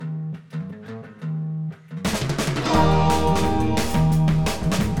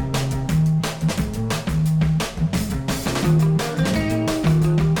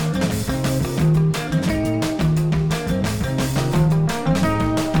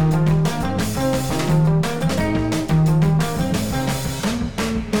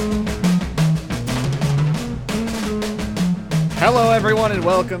everyone, and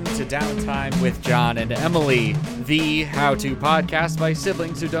welcome to Downtime with John and Emily, the how-to podcast by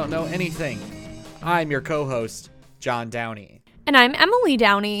siblings who don't know anything. I'm your co-host, John Downey. And I'm Emily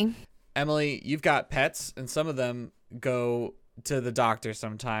Downey. Emily, you've got pets, and some of them go to the doctor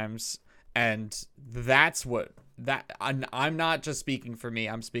sometimes, and I'm not just speaking for me,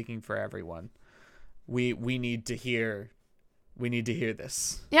 I'm speaking for everyone. We need to hear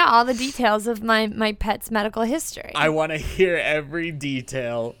this. Yeah, all the details of my pet's medical history. I want to hear every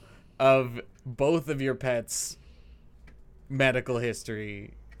detail of both of your pets' medical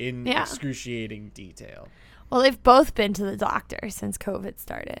history in excruciating detail. Well, they've both been to the doctor since COVID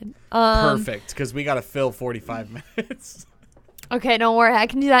started. Perfect, because we got to fill 45 minutes. Okay, don't worry. I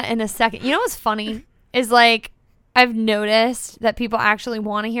can do that in a second. You know what's funny is, like, I've noticed that people actually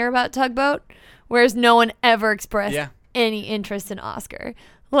want to hear about Tugboat, whereas no one ever expressed any interest in Oscar.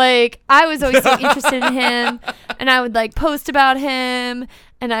 Like, I was always so interested in him, and I would like post about him,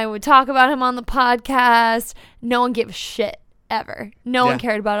 and I would talk about him on the podcast. No one gave a shit ever. No one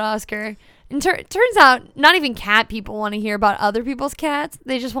cared about Oscar. And turns out not even cat people want to hear about other people's cats.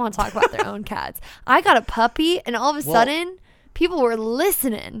 They just want to talk about their own cats. I got a puppy, and all of a sudden people were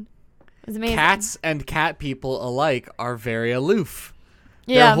listening. It was amazing. Cats and cat people alike are very aloof.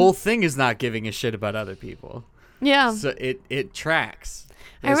 Their whole thing is not giving a shit about other people. Yeah. So it tracks.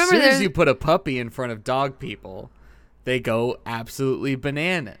 I As remember soon as you put a puppy in front of dog people, they go absolutely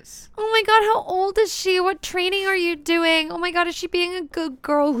bananas. Oh my God, how old is she? What training are you doing? Oh my God, is she being a good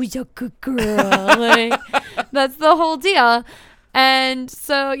girl? Who's a good girl? Like, that's the whole deal. And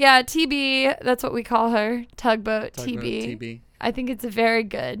so, yeah, TB, that's what we call her. Tugboat TB. I think it's a very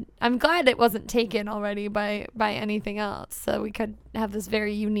good. I'm glad it wasn't taken already by anything else. So we could have this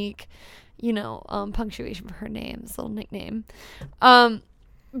very unique, punctuation for her name, this little nickname.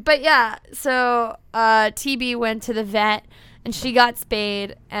 But yeah, so TB went to the vet and she got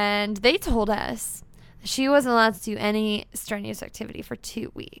spayed, and they told us she wasn't allowed to do any strenuous activity for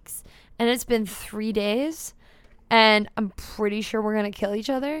 2 weeks. And it's been 3 days. And I'm pretty sure we're going to kill each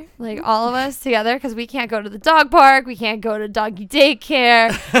other, like all of us together, because we can't go to the dog park. We can't go to doggy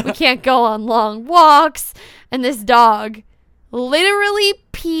daycare. We can't go on long walks. And this dog literally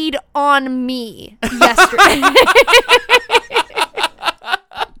peed on me yesterday.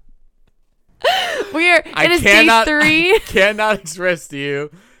 It is day 3. I cannot express to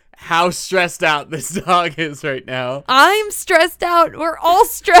you how stressed out this dog is right now. I'm stressed out. We're all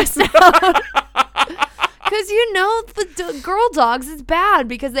stressed out. Because, the girl dogs is bad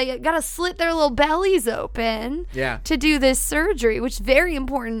because they got to slit their little bellies open to do this surgery, which is very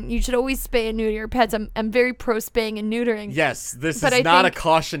important. You should always spay and neuter your pets. I'm very pro spaying and neutering. Yes, this is not a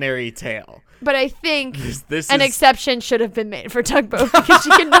cautionary tale. But I think this an exception should have been made for Tugboat because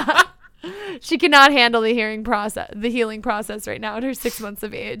she cannot handle the healing process right now at her 6 months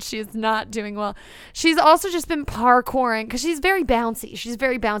of age. She is not doing well. She's also just been parkouring because she's very bouncy. She's a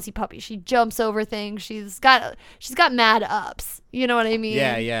very bouncy puppy. She jumps over things. She's got mad ups. You know what I mean?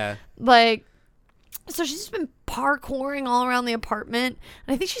 Yeah. Like, so she's just been parkouring all around the apartment.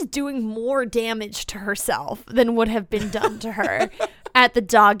 And I think she's doing more damage to herself than would have been done to her at the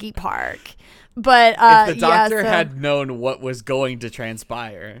doggy park. But if the doctor had known what was going to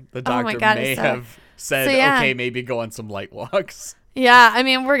transpire, the doctor may have said, okay, maybe go on some light walks. Yeah, I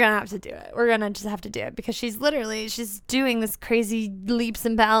mean, we're going to have to do it. We're going to just have to do it because she's doing this crazy leaps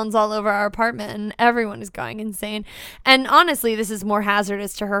and bounds all over our apartment, and everyone is going insane. And honestly, this is more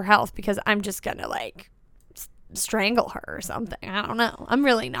hazardous to her health because I'm just going to strangle her or something. I don't know. I'm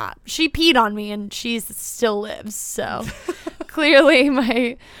really not. She peed on me and she still lives. So clearly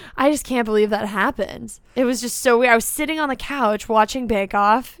I just can't believe that happened. It was just so weird. I was sitting on the couch watching Bake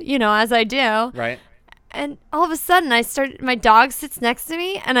Off, as I do. Right. And all of a sudden my dog sits next to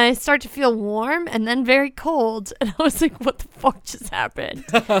me and I start to feel warm and then very cold. And I was like, what the fuck just happened?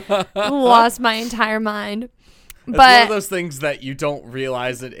 Lost my entire mind. It's one of those things that you don't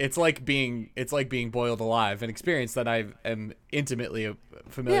realize that it's like being boiled alive, an experience that I am intimately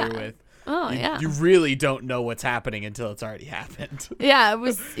familiar with. Oh, You really don't know what's happening until it's already happened. Yeah, it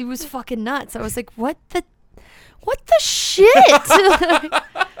was fucking nuts. I was like, what the shit? I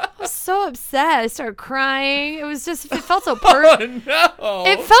was so upset. I started crying. It felt so personal. Oh,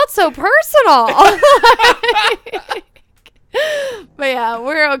 no. It felt so personal. But yeah,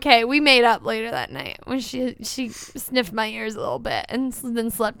 we're okay. We made up later that night when she sniffed my ears a little bit and then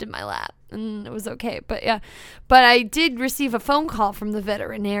slept in my lap, and it was okay. But yeah, I did receive a phone call from the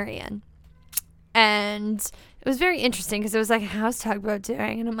veterinarian, and it was very interesting because it was like, how's Tugboat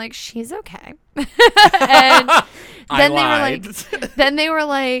doing? And I'm like, she's okay. And then they were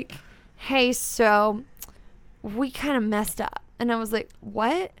like, hey, so we kind of messed up. And I was like,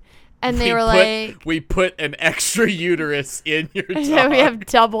 what? And they We were put- like, we put an extra uterus in your dog. so we have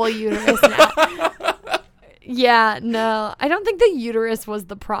double uterus now. Yeah, no, I don't think the uterus was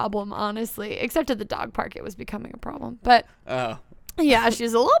the problem, honestly, except at the dog park. It was becoming a problem. But Oh. yeah, she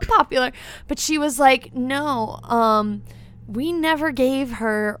was a little popular, but she was like, no, we never gave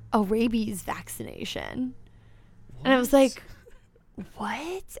her a rabies vaccination. And I was like,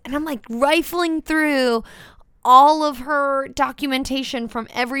 what? And I'm like rifling through all of her documentation from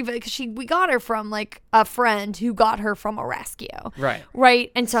because we got her from like a friend who got her from a rescue.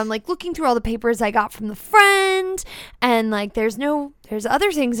 Right. And so I'm like looking through all the papers I got from the friend, and like there's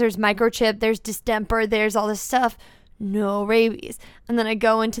other things. There's microchip, there's distemper, there's all this stuff. No rabies. And then I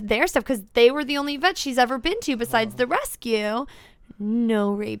go into their stuff because they were the only vet she's ever been to besides the rescue.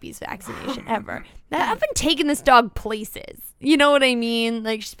 No rabies vaccination ever. I've been taking this dog places. You know what I mean?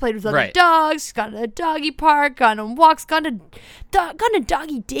 Like, she's played with other dogs. She's gone to a doggy park, gone on walks, gone to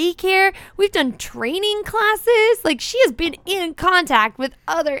doggy daycare. We've done training classes. Like, she has been in contact with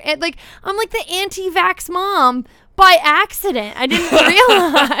other, like, I'm like the anti-vax mom by accident. I didn't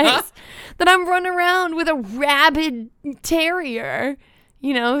realize that I'm running around with a rabid terrier,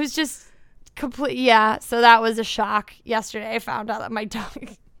 you know, who's just complete. Yeah, so that was a shock yesterday. I found out that my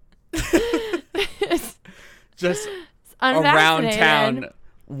dog is just around town,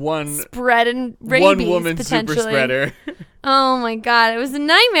 spreading rabies, one woman potentially. super spreader. Oh my God, it was a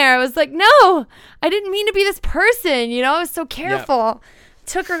nightmare. I was like, no, I didn't mean to be this person. You know, I was so careful. Yep.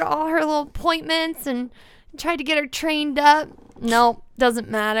 Took her to all her little appointments and tried to get her trained up. Nope, doesn't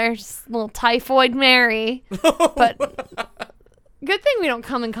matter. Just a little typhoid Mary. But good thing we don't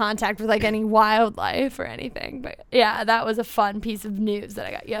come in contact with like any wildlife or anything. But yeah, that was a fun piece of news that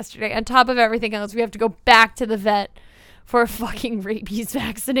I got yesterday. On top of everything else, we have to go back to the vet for a fucking rabies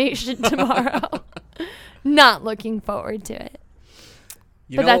vaccination tomorrow. Not looking forward to it.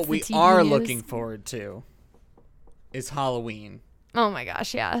 You know what we are looking forward to is Halloween. Oh my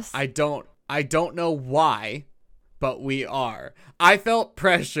gosh, yes. I don't know why, but we are. I felt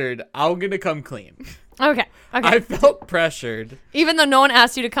pressured. I'm going to come clean. Okay. I felt pressured. Even though no one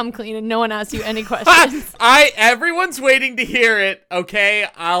asked you to come clean and no one asked you any questions. Everyone's waiting to hear it, okay?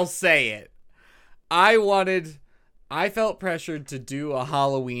 I'll say it. I felt pressured to do a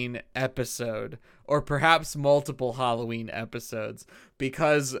Halloween episode, or perhaps multiple Halloween episodes,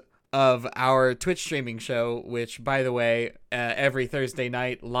 because of our Twitch streaming show, which, by the way, every Thursday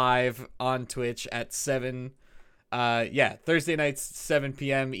night live on Twitch at 7. Thursday nights, 7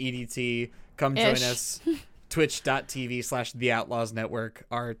 p.m. EDT. Come join us. Twitch.tv/The Outlaws Network.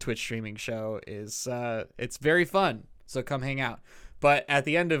 Our Twitch streaming show is, it's very fun. So come hang out. But at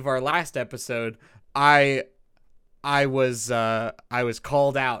the end of our last episode, I was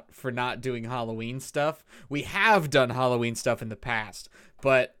called out for not doing Halloween stuff. We have done Halloween stuff in the past,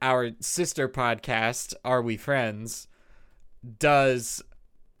 but our sister podcast, Are We Friends, does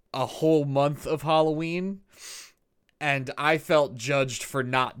a whole month of Halloween, and I felt judged for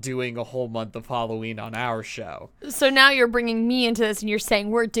not doing a whole month of Halloween on our show. So now you're bringing me into this and you're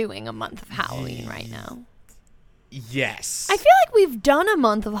saying we're doing a month of Halloween right now. Yes. I feel like we've done a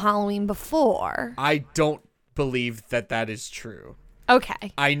month of Halloween before. I don't believe that is true.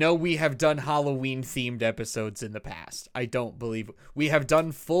 Okay. I know we have done Halloween themed episodes in the past. I don't believe we have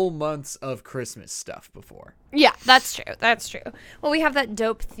done full months of Christmas stuff before. Yeah, that's true. That's true. Well, we have that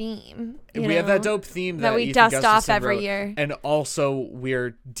dope theme. We have that dope theme that we Ethan dust off Gustafson every wrote, year. and also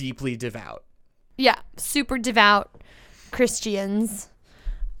we're deeply devout. Yeah, super devout Christians.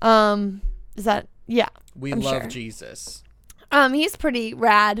 Is that We I'm love sure. Jesus. He's pretty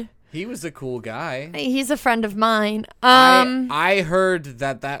rad. He was a cool guy. He's a friend of mine. I heard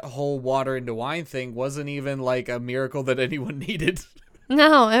that whole water into wine thing wasn't even like a miracle that anyone needed.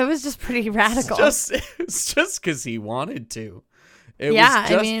 No, it was just pretty radical. It's just because he wanted to.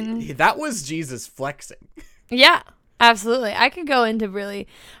 That was Jesus flexing. Yeah, absolutely. I could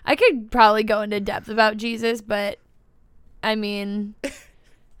probably go into depth about Jesus, but I mean,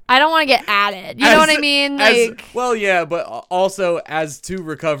 I don't want to get added. You know what I mean? Well, yeah, but also as two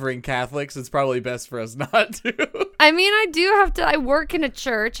recovering Catholics, it's probably best for us not to. I mean, I work in a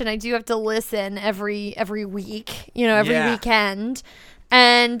church and I do have to listen every week, every weekend.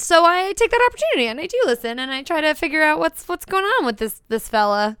 And so I take that opportunity and I do listen and I try to figure out what's going on with this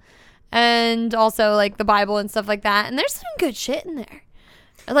fella, and also like the Bible and stuff like that. And there's some good shit in there.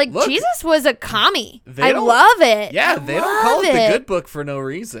 Like, look, Jesus was a commie. I love it. Yeah, they don't call it the good book for no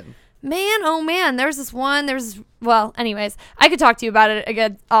reason. Man, oh man, well, anyways, I could talk to you about it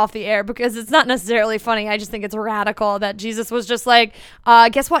again off the air because it's not necessarily funny. I just think it's radical that Jesus was just like,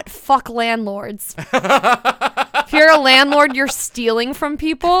 guess what? Fuck landlords. If you're a landlord, you're stealing from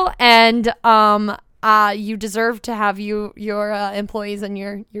people, and you deserve to have your employees and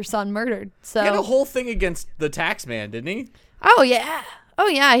your son murdered. So He had a whole thing against the tax man, didn't he? oh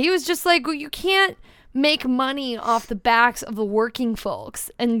yeah, he was just like, well, you can't make money off the backs of the working folks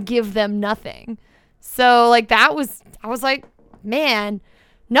and give them nothing. So like I was like, man,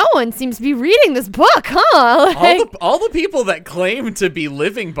 no one seems to be reading this book, huh? Like, All the people that claim to be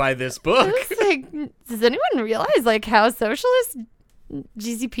living by this book. it's like, does anyone realize like how socialist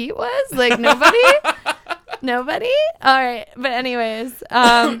GCP was? Like nobody. All right, but anyways,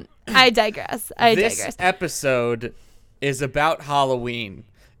 I digress. This episode is about Halloween,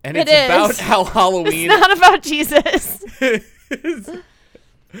 and It it's about how Halloween. It's not about Jesus.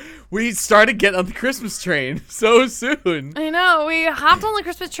 We started getting on the Christmas train so soon. I know, we hopped on the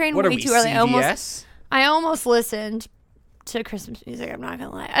Christmas train What are way we, too early. CVS? I almost listened to Christmas music. I'm not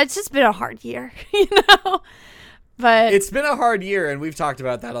gonna lie. It's just been a hard year, you know. But It's been a hard year, and we've talked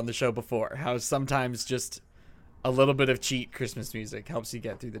about that on the show before. How sometimes just a little bit of cheap Christmas music helps you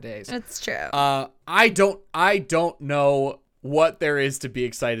get through the days. it's true. I don't know what there is to be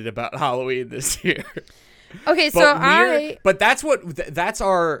excited about Halloween this year. Okay, so But that's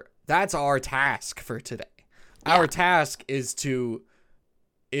our task for today. Yeah. Our task is to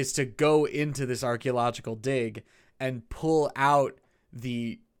go into this archaeological dig and pull out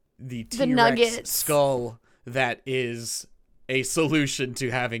the T-Rex nuggets. skull that is a solution to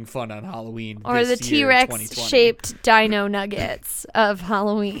having fun on Halloween or the this year, T-Rex 2020. shaped dino nuggets of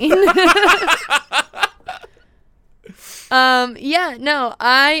Halloween. Yeah, no,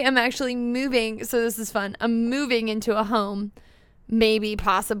 I am actually moving. So this is fun. I'm moving into a home, maybe,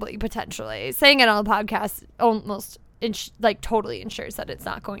 possibly, potentially. Saying it on the podcast almost totally ensures that it's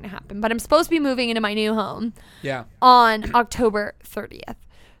not going to happen. But I'm supposed to be moving into my new home Yeah. on October 30th.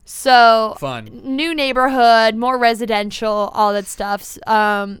 So Fun. new neighborhood, more residential, all that stuff.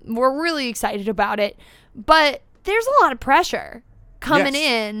 We're really excited about it, but there's a lot of pressure coming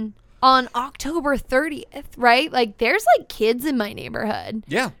in on October 30th, right? Like there's like kids in my neighborhood,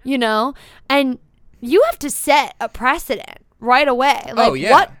 Yeah. you know, and you have to set a precedent right away. Like Oh,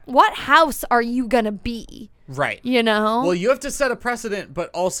 yeah. what house are you going to be? Right. You know? Well, you have to set a precedent,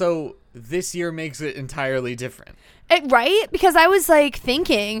 but also this year makes it entirely different. Right? Because I was like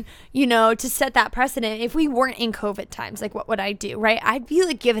thinking, you know, to set that precedent, if we weren't in COVID times, like what would I do? Right? I'd be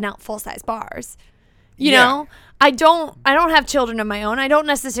like giving out full size bars. You know? I don't have children of my own. I don't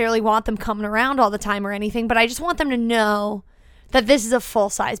necessarily want them coming around all the time or anything, but I just want them to know that this is a full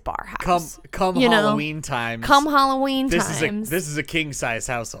size bar house. Come you know? Halloween times. Come Halloween this times. This is a king size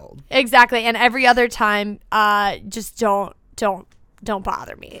household. Exactly. And every other time, just don't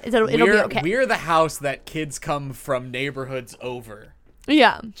bother me. It'll be okay. We're the house that kids come from neighborhoods over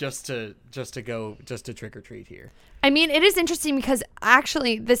Yeah. just to trick or treat here. I mean, it is interesting because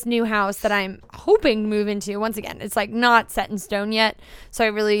actually this new house that I'm hoping to move into, once again, it's like not set in stone yet. So I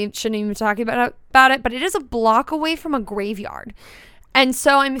really shouldn't even be talking about it, but it is a block away from a graveyard. And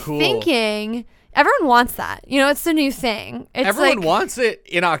so I'm thinking everyone wants that. You know, it's the new thing. It's Everyone wants it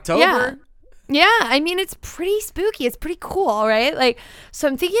in October. Yeah. Yeah, I mean, it's pretty spooky. It's pretty cool, right? Like, so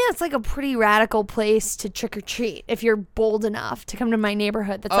I'm thinking it's like a pretty radical place to trick or treat if you're bold enough to come to my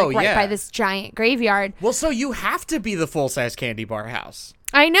neighborhood that's like right by this giant graveyard. Well, so you have to be the full-size candy bar house.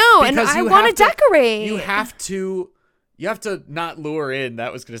 I know, and Because I you want to have decorate. You have to not lure in.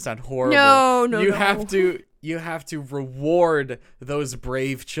 That was going to sound horrible. No. You have to reward those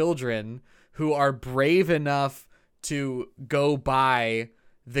brave children who are brave enough to go by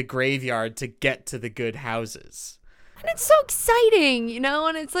the graveyard to get to the good houses. And it's so exciting, you know?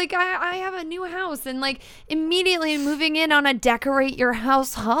 And it's like, I have a new house and like immediately moving in on a decorate your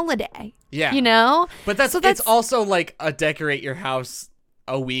house holiday. Yeah. You know? But it's also like a decorate your house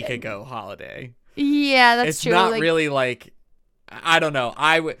a week ago holiday. Yeah, that's It's true. not really like, I don't know.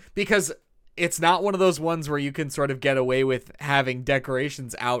 Because it's not one of those ones where you can sort of get away with having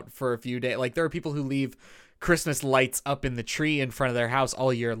decorations out for a few days. Like there are people who leave Christmas lights up in the tree in front of their house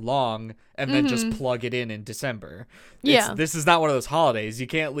all year long and then just plug it in December. This is not one of those holidays. You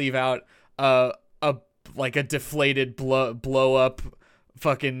can't leave out a deflated blow up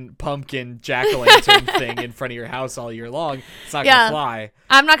fucking pumpkin jack-o'-lantern thing in front of your house all year long. It's not gonna fly.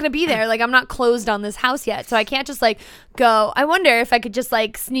 I'm not gonna be there. Like, I'm not closed on this house yet, so I can't just like go. I wonder if I could just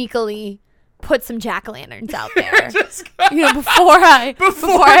like sneakily put some jack-o'-lanterns out there, you know, before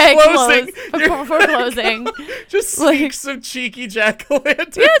closing. Just sneak some cheeky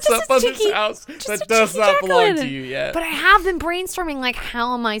jack-o'-lanterns up on this house that does not belong to you yet. But I have been brainstorming, like,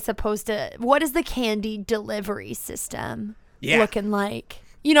 how am I supposed to? What is the candy delivery system looking like?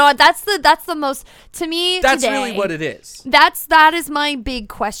 You know, that's the most, to me, That's today, really what it is. that is my big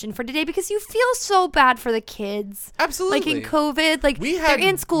question for today, because you feel so bad for the kids. Absolutely. Like in COVID, like We had they're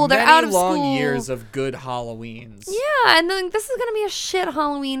in school, they're many out of long school. years of good Halloweens. Yeah, and then this is gonna be a shit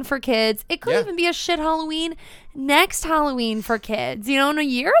Halloween for kids. It could Yeah. even be a shit Halloween next Halloween for kids. You know, and a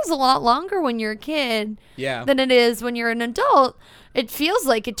year is a lot longer when you're a kid Yeah. than it is when you're an adult. It feels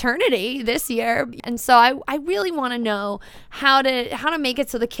like eternity this year. And so I really want to know how to make it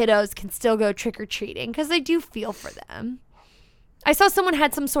so the kiddos can still go trick-or-treating, because I do feel for them. I saw someone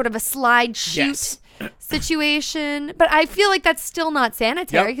had some sort of a slide shoot situation, but I feel like that's still not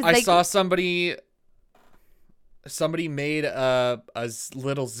sanitary. Yep. I saw somebody made a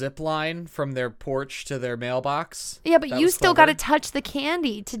little zip line from their porch to their mailbox. Yeah, but That you was still got to clever. touch the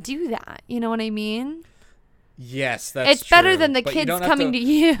candy to do that. You know what I mean? Yes, that's It's better true, than the but you kids don't have coming to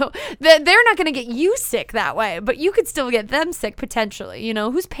you. They're not going to get you sick that way, but you could still get them sick potentially. You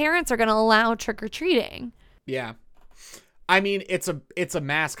know, whose parents are going to allow trick or treating? Yeah. I mean, it's a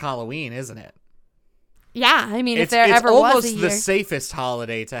mask Halloween, isn't it? Yeah, I mean, if It's there ever was almost a year, the safest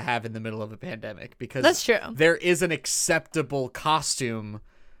holiday to have in the middle of a pandemic, because that's true. there is an acceptable costume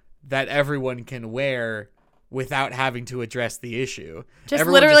that everyone can wear without having to address the issue. Just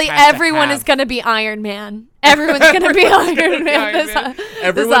Everyone literally has to everyone is have- going to be Iron Man. Everyone's going to be Iron Man. Iron this Man. this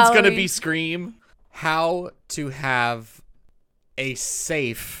Everyone's going to Halloween. be Scream. How to have a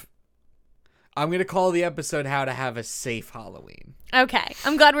safe... I'm going to call the episode How to Have a Safe Halloween. Okay,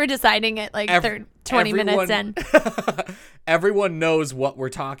 I'm glad we're deciding it like 20 minutes in. Everyone knows what we're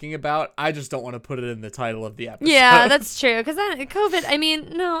talking about. I just don't want to put it in the title of the episode. Yeah, that's true. Because COVID, I mean,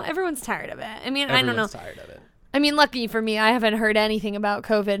 no, everyone's tired of it. I mean, I don't know. Everyone's tired of it. I mean, lucky for me, I haven't heard anything about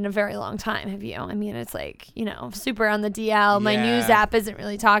COVID in a very long time. Have you? I mean, it's like, you know, super on the DL. My news Yeah. app isn't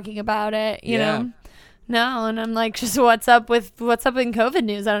really talking about it, you Yeah. know? No, and I'm like, just what's up in COVID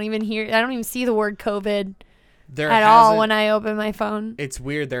news? I don't even see the word COVID There at all hasn't- when I open my phone. It's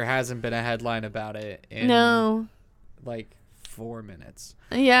weird. There hasn't been a headline about it in No. like 4 minutes.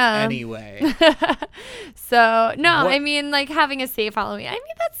 Yeah. Anyway, So no, What- I mean, like having a safe Halloween. I mean,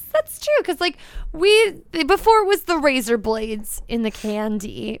 that's true, because like before it was the razor blades in the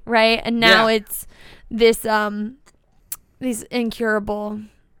candy, right? And now Yeah. it's this these incurable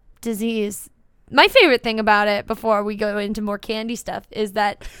disease. My favorite thing about it, before we go into more candy stuff, is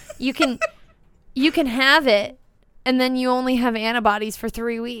that you can have it, and then you only have antibodies for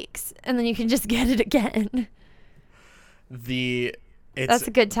 3 weeks, and then you can just get it again. That's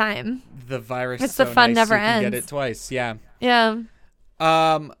a good time. the virus. It's is the so fun nice never you can ends. Get it twice. Yeah. Yeah.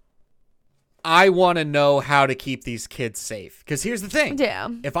 I want to know how to keep these kids safe. Because here's the thing. Yeah.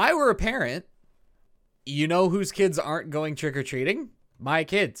 If I were a parent, you know whose kids aren't going trick or treating? My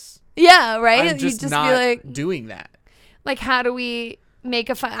kids. Yeah, right? I'm just you just not be doing that. like, how do we make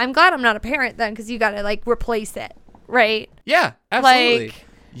a fun? I'm glad I'm not a parent then, because you got to like replace it, right? Yeah, absolutely. Like,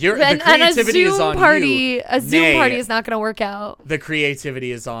 The and a creativity is Zoom on party, you. a Zoom Nay, party is not going to work out. The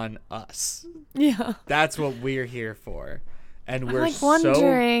creativity is on us. Yeah. That's what we're here for. And I'm we're like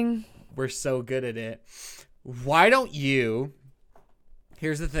wondering. we're so good at it. Why don't you?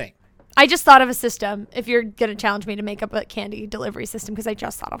 Here's the thing. I just thought of a system. If you're going to challenge me to make up a candy delivery system, because I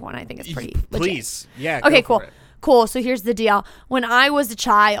just thought of one. I think it's pretty legit. Please. Yeah. Okay, go cool. for it. Cool. So here's the deal. When I was a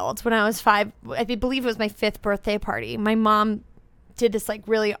child, when I was 5, I believe it was my 5th birthday party, my mom did this like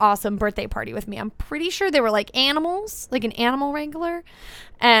really awesome birthday party with me. I'm pretty sure they were like animals, like an animal wrangler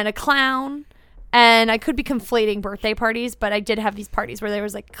and a clown. And I could be conflating birthday parties, but I did have these parties where there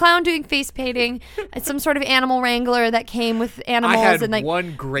was like a clown doing face painting and some sort of animal wrangler that came with animals. I had and like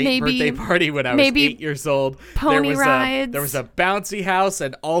one great maybe- birthday party when I was maybe 8 years old. pony there rides. There was a bouncy house,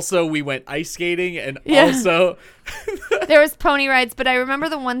 and also we went ice skating, and Yeah. also there was pony rides, but I remember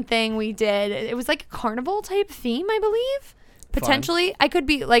the one thing we did. It was like a carnival type theme, I believe. Potentially, I could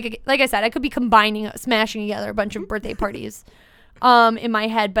be like I said, I could be smashing together a bunch of birthday parties, in my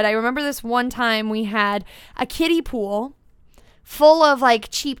head. But I remember this one time we had a kiddie pool full of like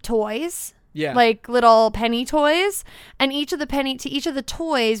cheap toys. yeah, Like little penny toys, and each of the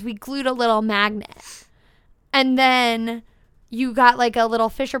toys we glued a little magnet, and then you got like a little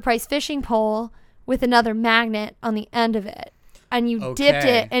Fisher Price fishing pole with another magnet on the end of it, and you dipped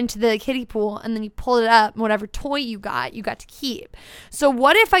Okay. it into the kiddie pool, and then you pulled it up, and whatever toy you got to keep. So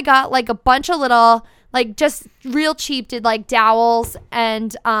what if I got like a bunch of little, like just real cheap, did like dowels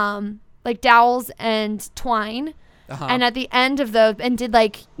and twine. uh-huh. And at the end of and did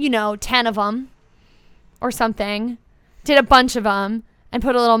like, 10 of them or something, did a bunch of them and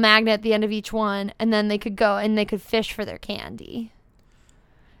put a little magnet at the end of each one. And then they could go and they could fish for their candy.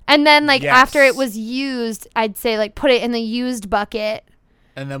 And then like Yes. after it was used, I'd say like put it in the used bucket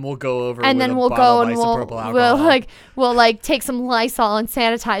And then we'll go over and with then a we'll bottle go and of isopropyl we'll alcohol. we'll take some Lysol and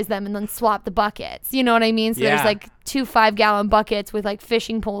sanitize them and then swap the buckets. You know what I mean? So Yeah. there's 2 5-gallon buckets with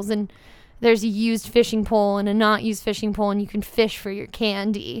fishing poles, and there's a used fishing pole and a not used fishing pole, and you can fish for your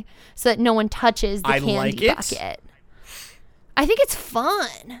candy so that no one touches the I candy like it. bucket. I think it's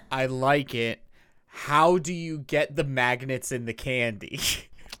fun. I like it. How do you get the magnets in the candy?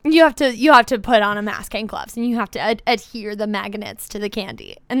 You have to put on a mask and gloves, and you have to adhere the magnets to the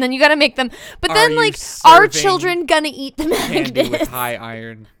candy, and then you got to make them. But Are then, you are serving children gonna eat the Candy with magnets? high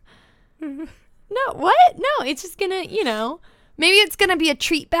iron. No, what? No, it's just gonna, maybe it's gonna be a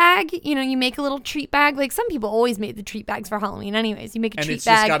treat bag. You make a little treat bag. Like some people always make the treat bags for Halloween, anyways. You make a And treat it's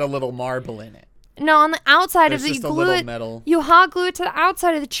just bag. got a little marble in it. No, on the outside There's of it, you just a glue little it. metal. You hot glue it to the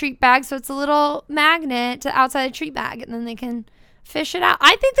outside of the treat bag, so it's a little magnet to the outside of the treat bag, and then they can fish it out.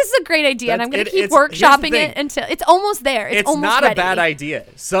 I think this is a great idea, and I'm going to keep here's the workshopping thing. it until it's almost there. It's almost not ready. a bad idea.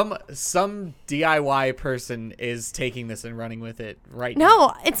 Some DIY person is taking this and running with it right now.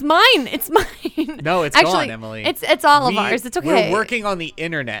 No, it's mine. It's mine. No, it's Actually, gone, Emily. It's all of ours. It's okay. We're working on the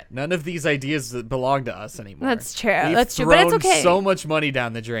internet. None of these ideas belong to us anymore. That's true. We've That's true. But it's thrown okay. so much money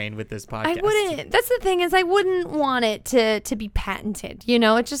down the drain with this podcast. I wouldn't. That's the thing is, I wouldn't want it to be patented.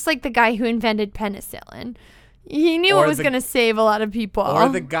 It's just like the guy who invented penicillin. He knew Or it was the- going to save a lot of people. Or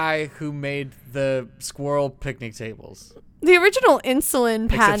the guy who made the squirrel picnic tables. The original insulin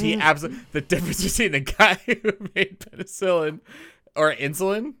Except he patent. absolutely the difference between the guy who made penicillin or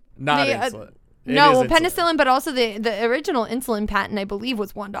insulin, not insulin. It No, is well, insulin. penicillin, but also the original insulin patent, I believe,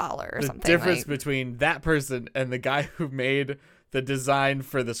 was $1 or The something. difference between that person and the guy who made the design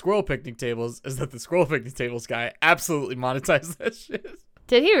for the squirrel picnic tables is that the squirrel picnic tables guy absolutely monetized that shit.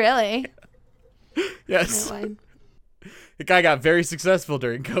 Did he really? Yes. No way. The guy got very successful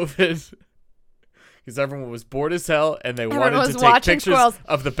during COVID because everyone was bored as hell and they Everyone wanted was to take watching pictures squirrels.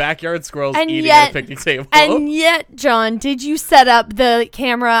 of the backyard squirrels And eating yet- at a picnic table. And yet, John, did you set up the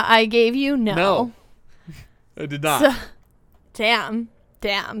camera I gave you? No. No. I did not. So-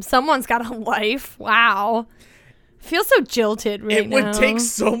 damn. Someone's got a life. Wow. I feel so jilted right It now. would take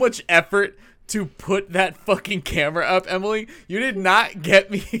so much effort to put that fucking camera up, Emily. You did not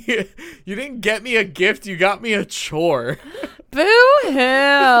get me. You didn't get me a gift. You got me a chore.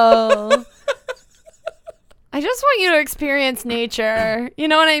 Boo-hoo. I just want you to experience nature. You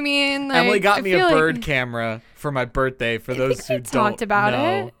know what I mean? Emily Like, got I me a feel like- bird camera for my birthday. For I those think who we don't talked about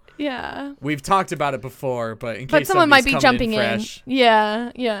know. it. Yeah. We've talked about it before, but in But case someone might be somebody's jumping coming in. fresh,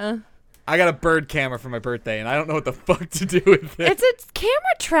 Yeah. I got a bird camera for my birthday, and I don't know what the fuck to do with it. It's a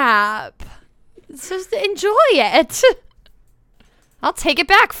camera trap. It's just enjoy it. I'll take it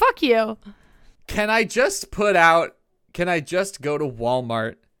back. Fuck you. Can I just go to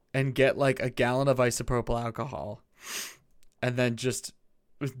Walmart and get like a gallon of isopropyl alcohol and then just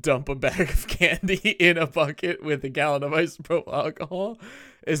dump a bag of candy in a bucket with a gallon of isopropyl alcohol?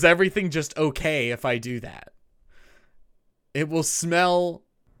 Is everything just okay if I do that? It will smell.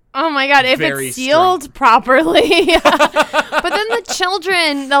 Oh my god, if Very it's sealed strong. properly. But then the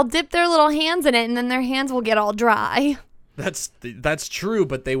children, they'll dip their little hands in it and then their hands will get all dry. That's true,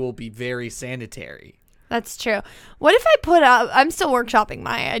 but they will be very sanitary. That's true. What if I put up, I'm still workshopping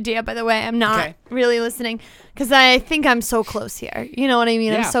my idea, by the way. I'm not Okay. really listening because I think I'm so close here. You know what I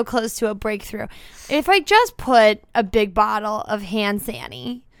mean? Yeah. I'm so close to a breakthrough. If I just put a big bottle of hand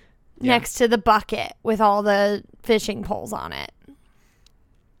sani Yeah. next to the bucket with all the fishing poles on it,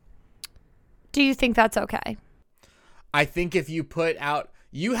 do you think that's okay? I think if you put out,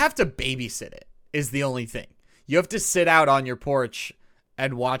 you have to babysit it is the only thing. You have to sit out on your porch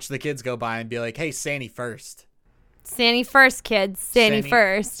and watch the kids go by and be like, hey, Sani first. Sani first, kids. Sani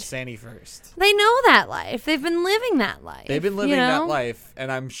first. Sani first. They know that life. They've been living that life. They've been living you that know? life,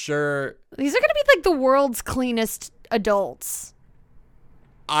 and I'm sure. These are going to be like the world's cleanest adults.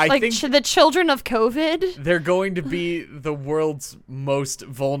 I Like think the children of COVID. they're going to be the world's most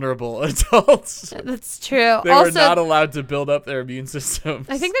vulnerable adults. That's true. They Also, were not allowed to build up their immune systems.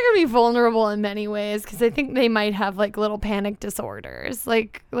 I think they're going to be vulnerable in many ways because I think they might have like little panic disorders, not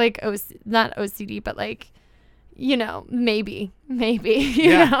OCD, but like, maybe,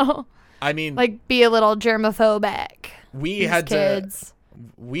 you Yeah. know, I mean, like be a little germophobic. we These had kids.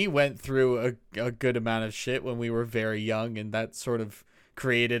 we went through a good amount of shit when we were very young, and that sort of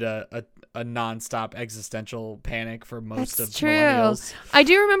created a nonstop existential panic for most That's of true. millennials. I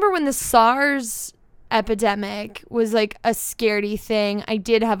do remember when the SARS epidemic was like a scaredy thing. I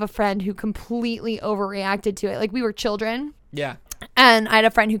did have a friend who completely overreacted to it. Like we were children, Yeah. and I had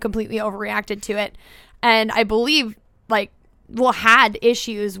a friend who completely overreacted to it. And I believe had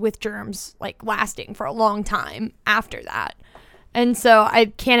issues with germs like lasting for a long time after that. And so I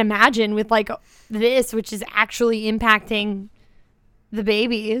can't imagine with like this, which is actually impacting the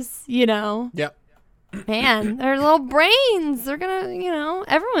babies, you know? Yep. Man, their little brains. They're going to, you know,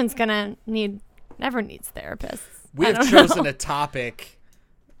 everyone's going to everyone needs therapists. We have chosen a topic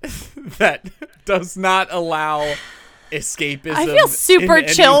that does not allow escapism. I feel super in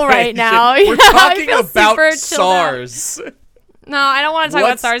any chill way. right now. We're Yeah, I talking feel about super chilled out. SARS. No, I don't want to talk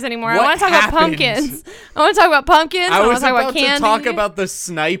about SARS anymore. I what want to talk about happened? pumpkins. I want to talk about pumpkins. I I want was to talk about about candy. to talk about the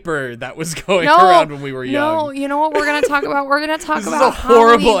sniper that was going around when we were young. No, you know what we're going to talk about? We're going to talk This about is a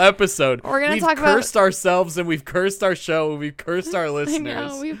horrible Halloween. episode. We're gonna we've talk about- cursed ourselves and we've cursed our show and we've cursed our I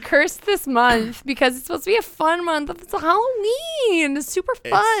listeners. know, we've cursed this month because it's supposed to be a fun month. It's Halloween. It's super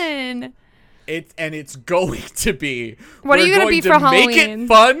fun. It's going to be. What are you gonna be for Make Halloween? it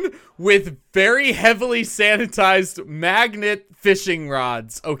fun with very heavily sanitized magnet fishing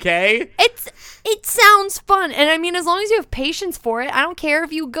rods. Okay. It sounds fun, and I mean, as long as you have patience for it, I don't care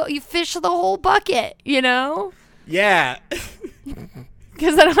if you fish the whole bucket, you know, Yeah.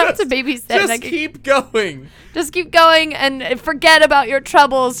 because I don't have to babysit. Just keep going. Just keep going and forget about your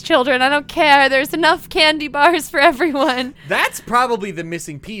troubles, children. I don't care. There's enough candy bars for everyone. That's probably the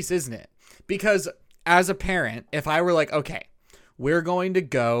missing piece, isn't it? Because as a parent, if I were like, okay, we're going to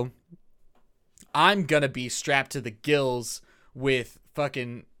go, I'm going to be strapped to the gills with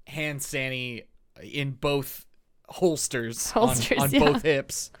fucking hand sanny in both holsters on yeah. both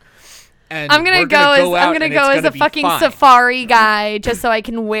hips. And I'm gonna we're go out as and a it's fucking fine. safari guy, just so I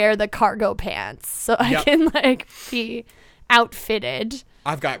can wear the cargo pants, so I Yep. can like be outfitted.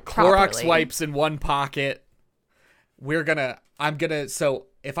 I've got Clorox properly. wipes in one pocket. So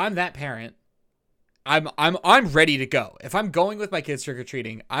if I'm that parent, I'm ready to go. If I'm going with my kids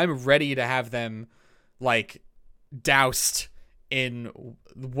trick-or-treating, I'm ready to have them like doused in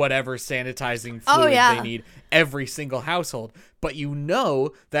whatever sanitizing fluid yeah. they need every single household. But you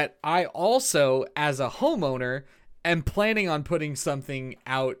know that I also, as a homeowner, am planning on putting something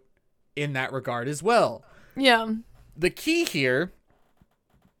out in that regard as well. Yeah. The key here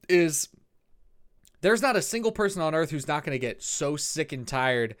is there's not a single person on earth who's not going to get so sick and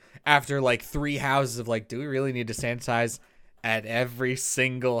tired after like 3 houses of like, do we really need to sanitize at every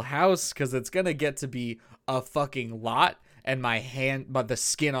single house? Because it's going to get to be a fucking lot, and the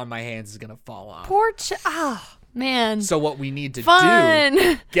skin on my hands is going to fall off. Man. So what we need to Fun.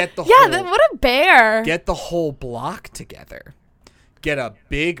 do, get the what a bear. get the whole block together. Get a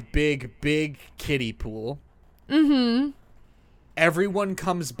big, big, big kiddie pool. Mm-hmm. Everyone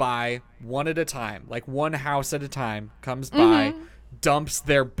comes by one at a time, like one house at a time comes by, dumps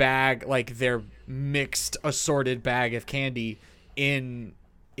their bag, like their mixed assorted bag of candy in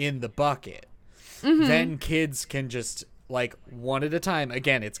the bucket. Then kids can just like one at a time.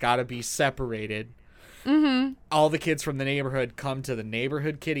 Again, it's got to be separated. All the kids from the neighborhood come to the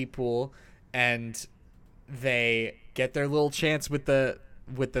neighborhood kiddie pool, and they get their little chance with the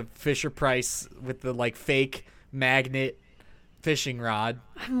Fisher Price, with the like fake magnet fishing rod.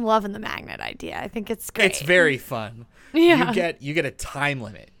 I'm loving the magnet idea. I think it's great. It's very fun. Yeah. You get a time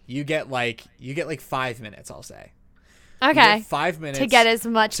limit. You get like 5 minutes, I'll say. You Okay. get 5 minutes To get as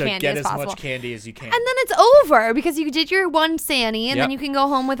much to candy get as as possible. much candy as you can. And then it's over because you did your one Sanny, and then Yep. you can go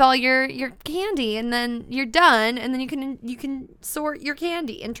home with all your candy, and then you're done, and then you can sort your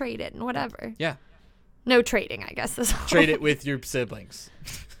candy and trade it and whatever. Yeah. No trading, I guess. Is all. Trade it with your siblings,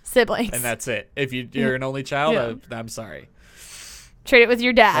 Siblings. and that's it. If you're an only child, Yeah. I'm sorry. Trade it with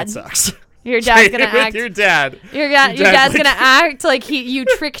your dad. That sucks. Your dad's Trade gonna it with act. your dad. Your dad's dad's like- gonna act like you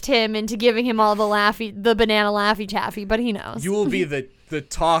tricked him into giving him all the banana Laffy Taffy, but he knows. You will be the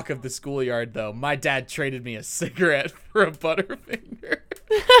talk of the schoolyard, though. My dad traded me a cigarette for a Butterfinger.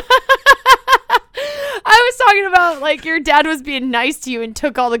 I was talking about like your dad was being nice to you and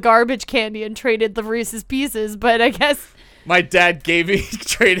took all the garbage candy and traded the Reese's Pieces, but I guess My dad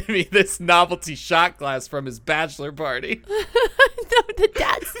traded me this novelty shot glass from his bachelor party. no, the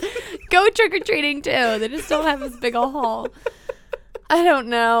dads go trick or treating too. They just don't have this big ol' haul. I don't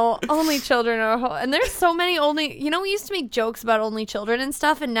know. Only children are, and there's so many only. You know, we used to make jokes about only children and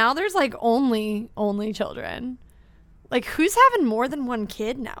stuff, and now there's like only children. Like, who's having more than one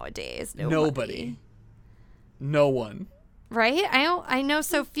kid nowadays? Nobody. No one. Right? I know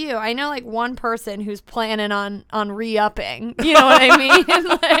so few. I know like one person who's planning on re-upping. You know what I mean?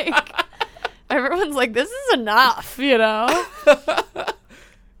 Like, everyone's like, this is enough, you know?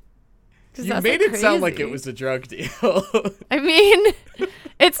 You made it sound like it was a drug deal. I mean,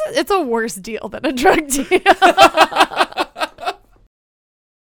 it's a worse deal than a drug deal.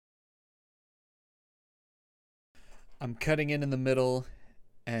 I'm cutting in the middle,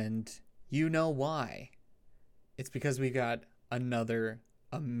 and you know why. It's because we got another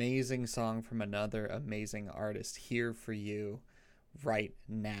amazing song from another amazing artist here for you right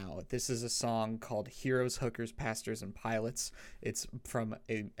now. This is a song called Heroes, Hookers, Pastors, and Pilots. It's from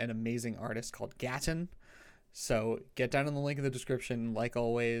an amazing artist called Gatton. So get down in the link in the description. Like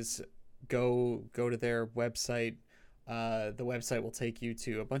always, go to their website. The website will take you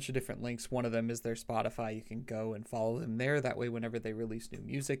to a bunch of different links. One of them is their Spotify. You can go and follow them there. That way, whenever they release new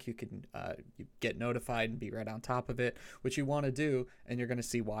music, you can you get notified and be right on top of it, which you want to do. And you're going to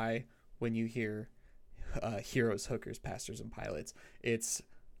see why when you hear Heroes, Hookers, Pastors, and Pilots. It's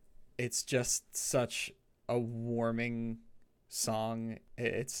just such a warming song.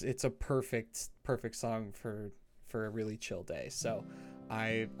 It's a perfect song for a really chill day. So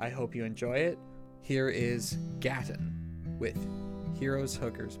I hope you enjoy it. Here is Gatton with Heroes,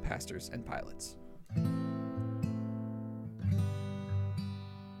 Hookers, Pastors, and Pilots.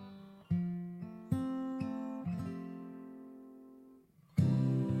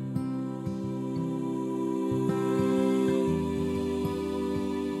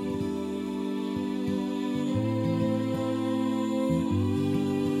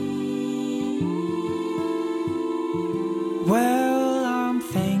 Well, I'm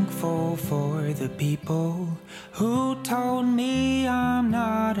thankful for the people who told me I'm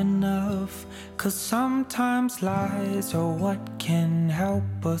not enough. 'Cause sometimes lies are what can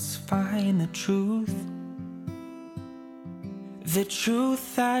help us find the truth. The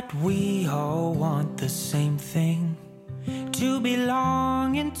truth that we all want the same thing, to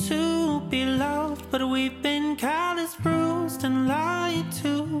belong and to be loved. But we've been callous, bruised, and lied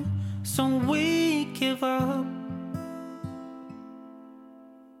to, so we give up.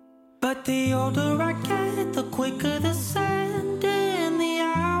 But the older I get, the quicker the sand in the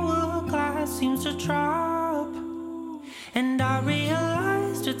hourglass seems to drop. And I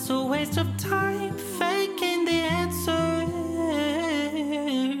realized it's a waste of time faking the answers.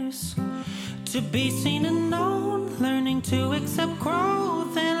 To be seen and known, learning to accept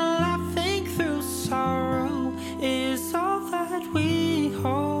growth, and laughing through sorrow is all that we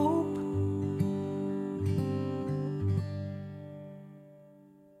hope.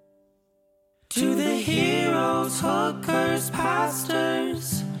 To the heroes, hookers,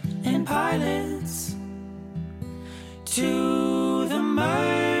 pastors, and pilots. To the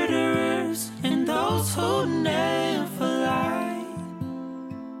murderers and those who never lie.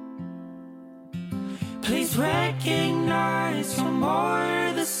 Please recognize you're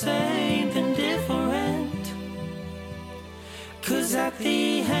more the same than different. 'Cause at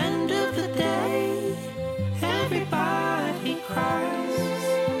the end of the day, everybody cries.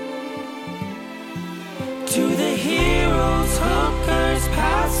 To the heroes, hookers,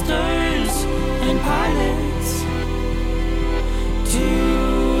 pastors, and pilots. To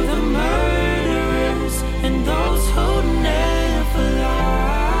the murderers and those who never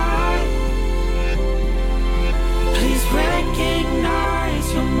lie. Please recognize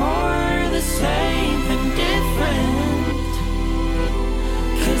you're more the same than different.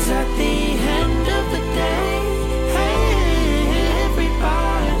 'Cause at the end of the day,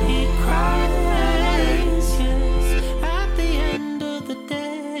 everybody cries.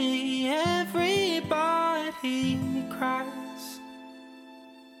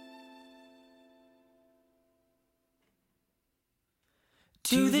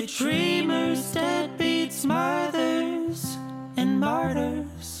 To the dreamers, deadbeats, mothers, and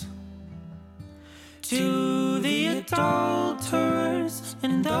martyrs. To the adulterers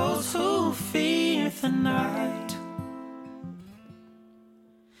and those who fear the night.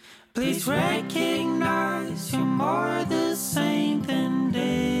 Please recognize you're more the same than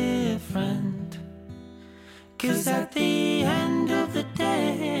different. 'Cause at the end of the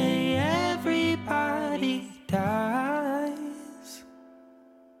day, everybody dies.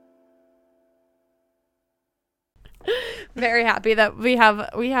 Very happy that we have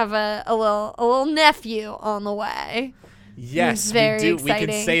a little nephew on the way. Yes, we Very do. exciting.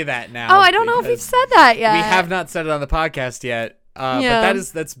 We can say that now. Oh, I don't know if we've said that yet. We have not said it on the podcast yet.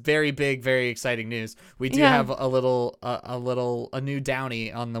 But that's very big, very exciting news. We do have a new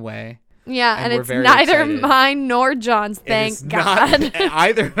Downy on the way. Yeah, and we're it's very neither excited. mine nor John's. Thank God. Not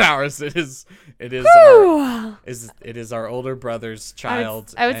either of ours. It is our older brother's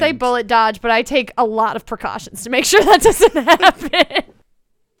child. I would say bullet dodge, but I take a lot of precautions to make sure that doesn't happen.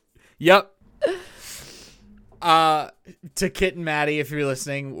 Yep. To Kit and Maddie, if you're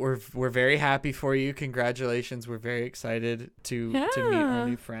listening, we're very happy for you. Congratulations. We're very excited to meet our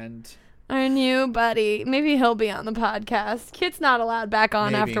new friend. Our new buddy. Maybe he'll be on the podcast. Kit's not allowed back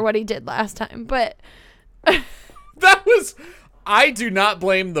on after what he did last time, but That was I do not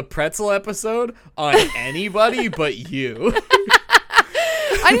blame the pretzel episode on anybody but you.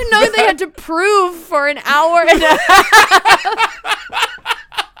 I didn't know they had to prove for an hour and a half.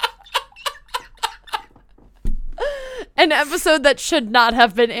 An episode that should not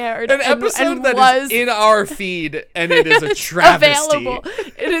have been aired. An episode and that was is in our feed, and it is a travesty. available.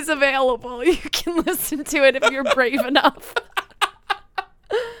 It is available. You can listen to it if you're brave enough.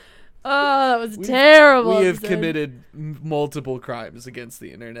 Oh, that was terrible. We have episode. committed multiple crimes against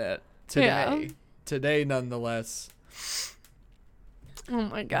the internet today. Yeah. Today, nonetheless. Oh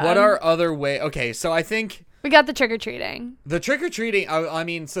my god. What are other ways? Okay, so I think we got the trick or treating. the trick or treating. I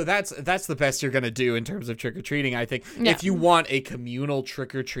mean, so that's the best you're gonna do in terms of trick or treating. I think Yeah. if you want a communal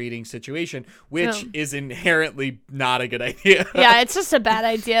trick or treating situation, which is inherently not a good idea. Yeah, it's just a bad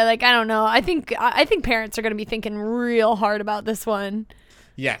idea. Like I don't know. I think parents are gonna be thinking real hard about this one.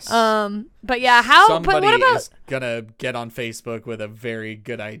 Yes. But yeah, how? Somebody but what about? is gonna get on Facebook with a very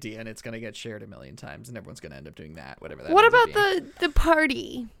good idea, and it's gonna get shared a million times, and everyone's gonna end up doing that. Whatever that. What ends up about being. the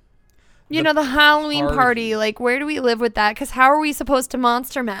party? You The know, the Halloween party. party. Like, where do we live with that? Because how are we supposed to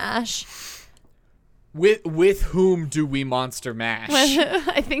Monster Mash? With whom do we monster mash?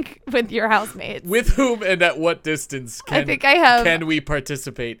 I think with your housemates. With whom and at what distance I think I have. can we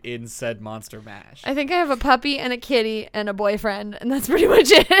participate in said monster mash? I think I have a puppy and a kitty and a boyfriend, and that's pretty much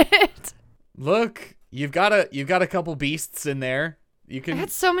it. Look, you've got a couple beasts in there. You I can.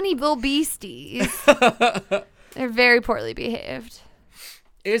 had so many little beasties. They're very poorly behaved.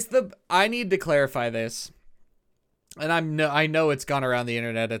 I need to clarify this, and I know it's gone around the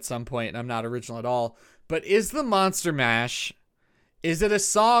internet at some point, and I'm not original at all. But is the Monster Mash, is it a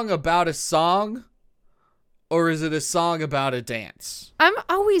song about a song, or is it a song about a dance? I'm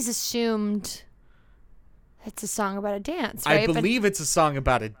always assumed it's a song about a dance, right? I believe it's a song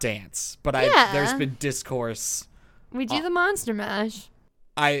about a dance, but Yeah. there's been discourse. But we do the Monster Mash.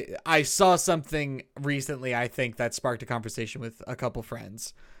 I saw something recently, I think, that sparked a conversation with a couple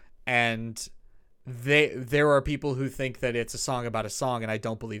friends, and there are people who think that it's a song about a song, and I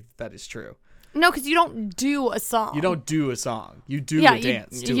don't believe that is true. No, because you don't do a song. You don't do a song. You do yeah, a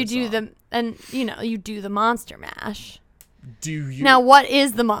dance. You do you do the Monster Mash. Do you Now, what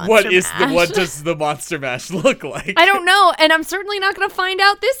is the Monster Mash? what does the Monster Mash look like? I don't know, and I'm certainly not going to find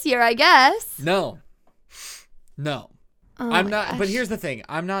out this year, I guess. No. Oh I'm my not. gosh. But here's the thing.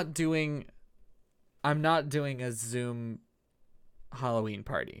 I'm not doing a Zoom Halloween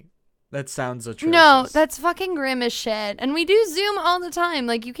party. That sounds atrocious. No, that's fucking grim as shit. And we do Zoom all the time.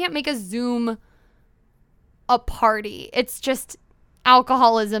 Like, you can't make a Zoom a party. It's just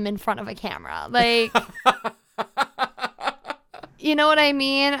alcoholism in front of a camera. Like, you know what I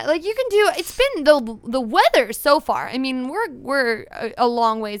mean? Like, you can do. It's been the weather so far. I mean, we're a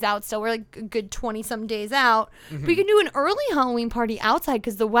long ways out still. We're like a good 20-some days out. But you can do an early Halloween party outside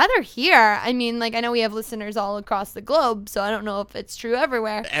because the weather here. I mean, like, I know we have listeners all across the globe, so I don't know if it's true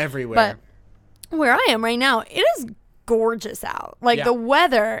everywhere. everywhere. But where I am right now, it is gorgeous out. Like, Yeah. the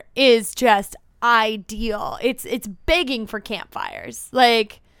weather is just ideal. It's begging for campfires.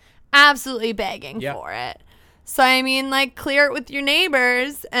 Like, absolutely begging Yep. for it. So, I mean, like, clear it with your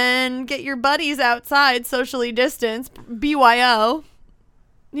neighbors and get your buddies outside, socially distanced, BYO,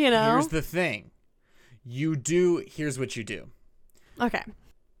 you know? Here's the thing. Here's what you do. Okay.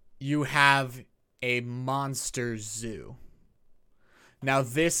 You have a monster zoo. Now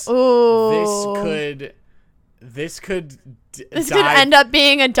this Ooh. this could This could end up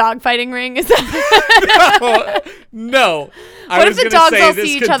being a dogfighting ring. Is that no. What if the dogs all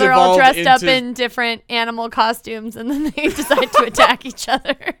see each other all dressed up in different animal costumes and then they decide to attack each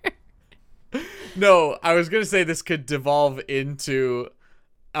other? No, I was gonna say this could devolve into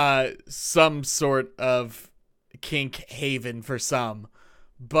some sort of kink haven for some,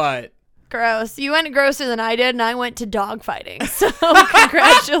 but Gross. You went grosser than I did, and I went to dogfighting. So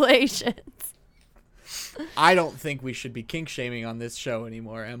congratulations. I don't think we should be kink shaming on this show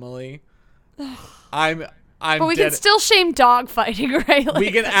anymore, Emily. I'm But we dead. can still shame dogfighting, right? Like,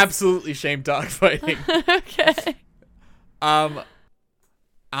 We can absolutely shame dogfighting. okay.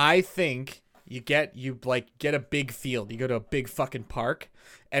 I think you get a big field. You go to a big fucking park,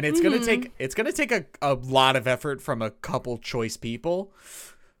 and it's gonna take a lot of effort from a couple choice people.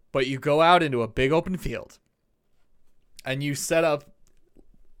 But you go out into a big open field, and you set up,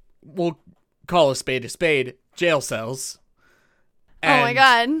 we'll call a spade, jail cells. Oh my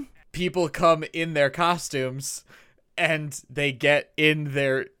God. People come in their costumes, and they get in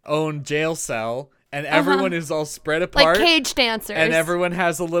their own jail cell, and everyone is all spread apart. Like cage dancers. And everyone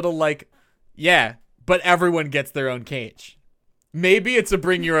has a little, but everyone gets their own cage. Maybe it's a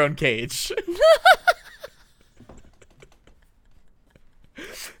bring your own cage.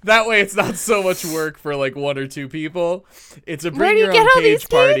 That way it's not so much work for like one or two people. It's a Where bring do you your get own all these cage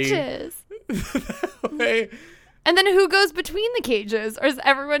party. cages? That way, And then who goes between the cages? Or is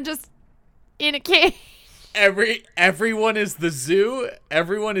everyone just in a cage? everyone is the zoo.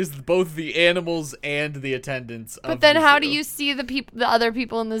 Everyone is both the animals and the attendants. But of then the how zoo. do you see the other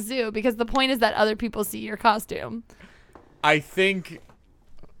people in the zoo? Because the point is that other people see your costume. I think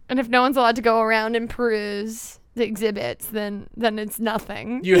And if no one's allowed to go around and peruse the exhibits, then it's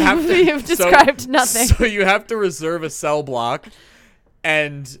nothing. you have to. You've described nothing. So you have to reserve a cell block,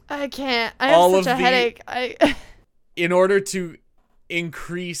 and I can't. I all have such of a the- headache. in order to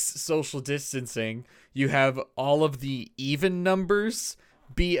increase social distancing, you have all of the even numbers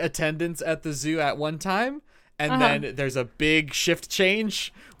be attendants at the zoo at one time, and then there's a big shift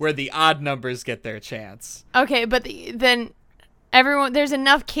change where the odd numbers get their chance. Okay, but then there's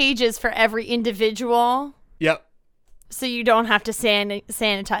enough cages for every individual, Yep. so you don't have to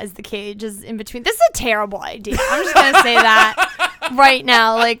sanitize the cages in between. This is a terrible idea. I'm just gonna say that right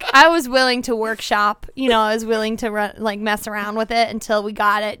now. Like, I was willing to workshop, I was willing to mess around with it until we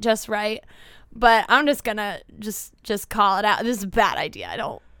got it just right. But I'm just gonna just call it out. This is a bad idea.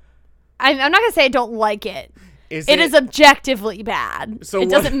 I'm not gonna say I don't like it. It is objectively bad. So it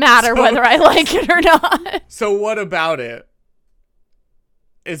what- doesn't matter so- whether I like it or not. So what about it?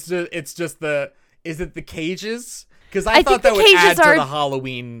 Is it the cages? Because I thought think the that would add cages to are- the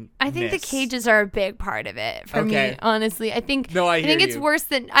Halloween. I think the cages are a big part of it for Okay. me, honestly. I think No, I think hear it's you. worse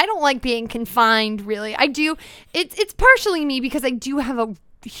than I don't like being confined, really. I do it's partially me because I do have a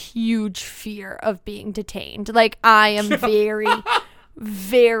huge fear of being detained. Like, I am very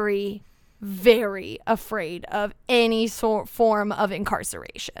very very afraid of any form of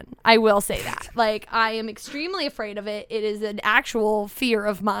incarceration. I will say that. Like, I am extremely afraid of it. It is an actual fear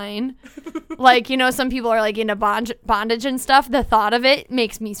of mine. Like, some people are like into bondage and stuff. The thought of it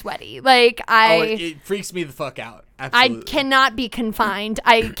makes me sweaty. Like, It freaks me the fuck out. Absolutely. I cannot be confined.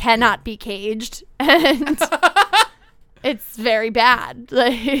 I cannot be caged. And it's very bad.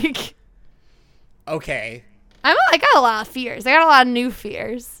 Like, Okay. I got a lot of fears. I got a lot of new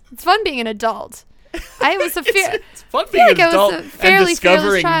fears. It's fun being an adult. I was a fear. It's fun being like an I was adult a and fairly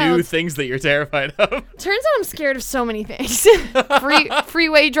discovering fearless new child. things that you're terrified of. Turns out I'm scared of so many things.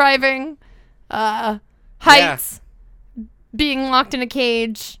 Freeway driving, heights, being locked in a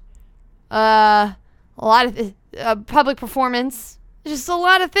cage, a lot of public performance, just a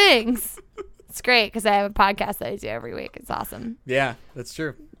lot of things. It's great because I have a podcast that I do every week. It's awesome. Yeah, that's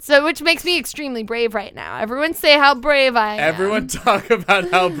true. So, which makes me extremely brave right now. Everyone say how brave I am. Everyone talk about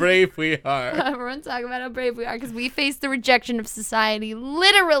how brave we are. Everyone talk about how brave we are because we face the rejection of society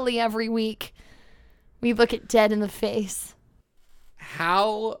literally every week. We look it dead in the face.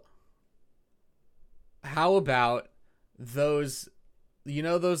 How about those,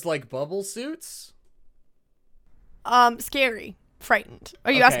 those like bubble suits? Scary. Frightened.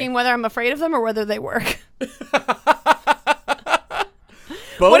 Are you Okay. asking whether I'm afraid of them or whether they work?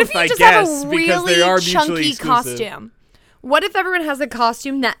 Both, What if you I just guess, have a because they really are mutually chunky exclusive. costume? What if everyone has a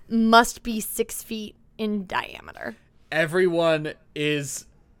costume that must be 6 feet in diameter? Everyone's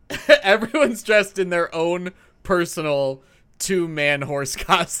dressed in their own personal 2-man horse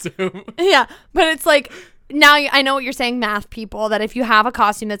costume. Yeah, but it's like, now I know what you're saying, math people, that if you have a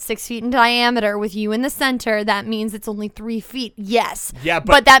costume that's 6 feet in diameter with you in the center, that means it's only 3 feet. Yes. Yeah,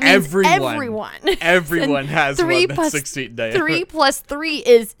 but that means everyone everyone. has Three one that's plus 6 feet in diameter. 3 plus 3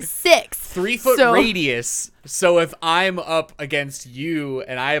 is 6. 3 foot So- radius. So if I'm up against you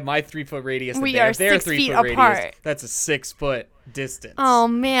and I have my 3 foot radius, and We they are have their 6 3 feet foot apart. radius, that's a 6 foot distance. Oh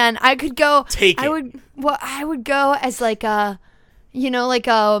man, I could go. Take I it. would go as like a,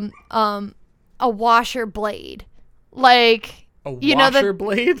 a washer blade, like A you know washer the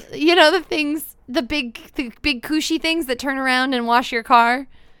blade? the things, the big cushy things that turn around and wash your car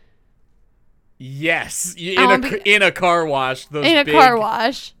Yes, wanna in a car wash. Those in a big, car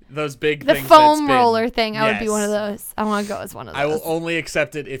wash. Those big The things that foam spin. roller thing. I would be Yes. one of those. I want to go as one of those. I will only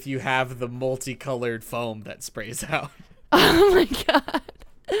accept it if you have the multicolored foam that sprays out. Oh my god.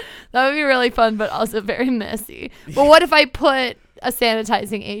 That would be really fun, but also very messy. But what if I put a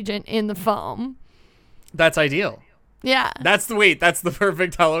sanitizing agent in the foam? That's ideal. Yeah. That's the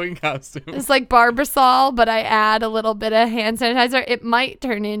perfect Halloween costume. It's like Barbasol, but I add a little bit of hand sanitizer. It might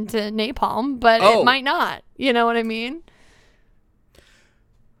turn into napalm, but Oh. it might not. You know what I mean?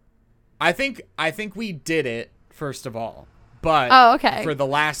 I think we did it, first of all. But Oh, okay. for the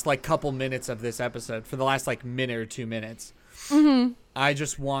last like couple minutes of this episode, for the last like minute or 2 minutes, I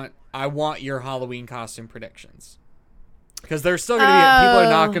want your Halloween costume predictions. Because there's still going to be people are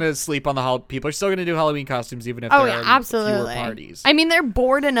not going to sleep on the people are still going to do Halloween costumes even if there are absolutely. fewer parties. I mean, they're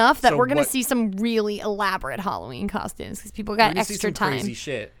bored enough that So we're going to see some really elaborate Halloween costumes because people got see extra some time. Crazy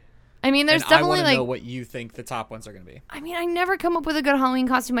shit. I mean, there's And definitely I want to like. know what you think the top ones are going to be. I mean, I never come up with a good Halloween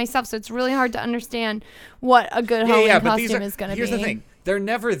costume myself, so it's really hard to understand what a good Halloween costume is going to be. Here's the thing: they're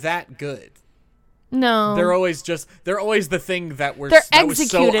never that good. No, They're always the thing that They're that was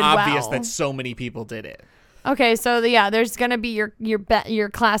so executed obvious well. that so many people did it. Okay, so there's gonna be your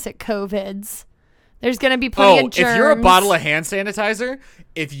classic COVIDs. There's gonna be plenty of germs. If you're a bottle of hand sanitizer,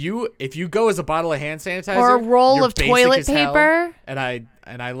 if you go as a bottle of hand sanitizer or a roll you're of basic toilet as hell, paper, and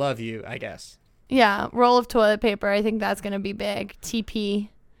I love you, I guess. yeah, roll of toilet paper. I think that's gonna be big. TP.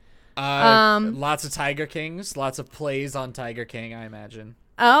 Lots of Tiger Kings, lots of plays on Tiger King, I imagine.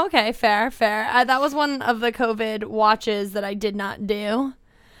 Oh, okay, fair. That was one of the COVID watches that I did not do.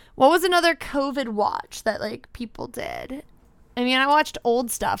 What was another COVID watch that like people did? I mean, I watched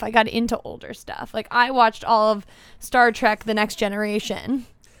old stuff. I got into older stuff. Like I watched all of Star Trek: The Next Generation.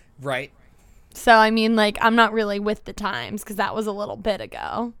 Right. So I mean, like I'm not really with the times because that was a little bit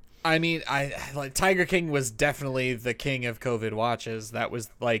ago. I mean, Tiger King was definitely the king of COVID watches. That was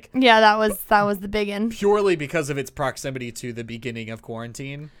like that was the big one. Purely because of its proximity to the beginning of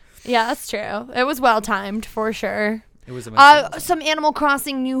quarantine. Yeah, that's true. It was well timed for sure. It was amazing. Some Animal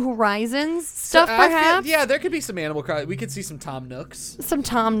Crossing New Horizons stuff, perhaps. There could be some Animal Crossing. We could see some Tom Nooks. Some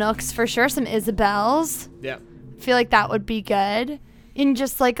Tom Nooks for sure. Some Isabels. Yeah. I feel like that would be good. And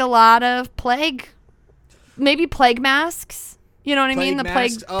just like a lot of plague masks. You know what I mean? The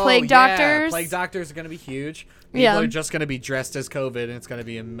plague doctors. Plague doctors are going to be huge. People are just going to be dressed as COVID, and it's going to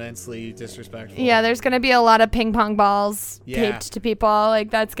be immensely disrespectful. Yeah, there's going to be a lot of ping pong balls taped to people. Like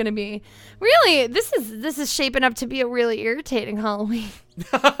that's going to be really. This is shaping up to be a really irritating Halloween.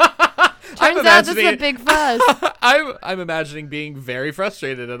 Turns out this is a big fuss. I'm imagining being very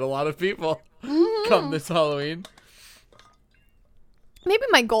frustrated at a lot of people come this Halloween. Maybe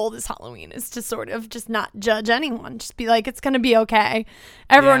my goal this Halloween is to sort of just not judge anyone. Just be like, it's going to be okay.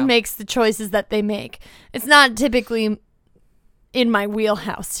 Everyone makes the choices that they make. It's not typically in my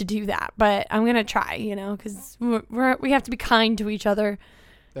wheelhouse to do that, but I'm going to try, because we have to be kind to each other.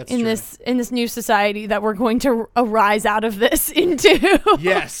 That's in true. this new society that we're going to arise out of this into.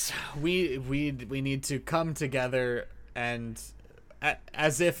 Yes, we need to come together and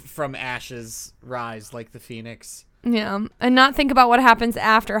as if from ashes rise like the phoenix. Yeah, and not think about what happens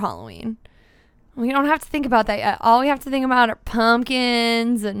after Halloween. We don't have to think about that yet. All we have to think about are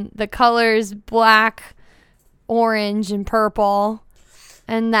pumpkins and the colors black, orange, and purple,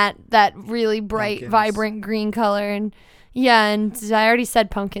 and that really bright, Pumpkins. vibrant green color. And and I already said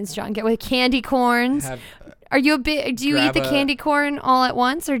pumpkins, John. Get with candy corns. Are you do you eat the candy corn all at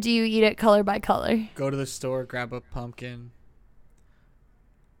once, or do you eat it color by color? Go to the store, grab a pumpkin.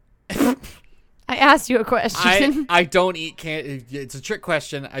 I asked you a question. I don't eat candy. It's a trick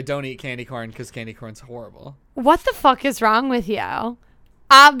question. I don't eat candy corn because candy corn's horrible. What the fuck is wrong with you?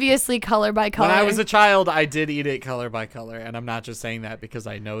 Obviously color by color. When I was a child, I did eat it color by color, and I'm not just saying that because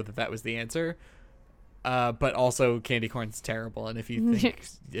I know that was the answer. But also, candy corn's terrible, and if you think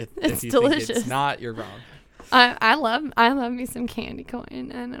if you delicious. think it's not, you're wrong. I love me some candy corn.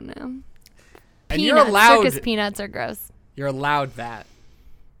 I don't know. And Peanuts. you're allowed. Circus peanuts are gross. You're allowed that.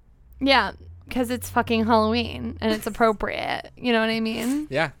 Yeah, because it's fucking Halloween and it's appropriate. You know what I mean?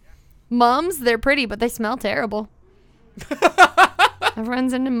 Yeah. Mums, they're pretty, but they smell terrible.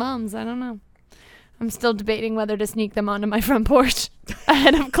 Everyone's into mums. I don't know. I'm still debating whether to sneak them onto my front porch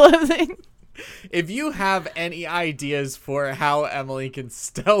ahead of closing. If you have any ideas for how Emily can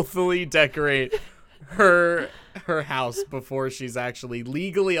stealthily decorate her house before she's actually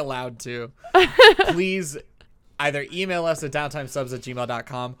legally allowed to, please either email us at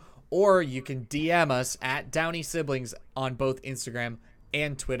downtimesubs@gmail.com or you can DM us at Downey Siblings on both Instagram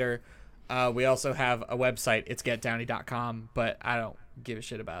and Twitter. We also have a website. It's getdowney.com, but I don't give a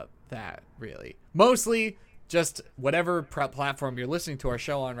shit about that, really. Mostly just whatever platform you're listening to our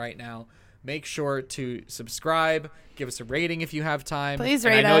show on right now. Make sure to subscribe. Give us a rating if you have time. Please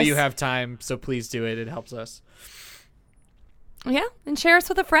And rate I know us. you have time, so please do it. It helps us. Yeah, and share us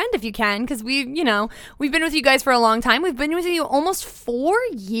with a friend if you can, because we've been with you guys for a long time. We've been with you almost 4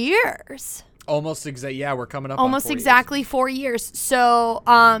 years. Almost exactly. Yeah, we're coming up Almost on 4 exactly 4 years. So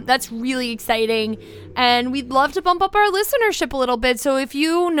that's really exciting, and we'd love to bump up our listenership a little bit. So if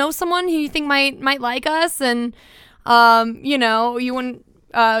you know someone who you think might like us, and you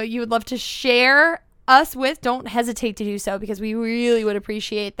would love to share us with, don't hesitate to do so, because we really would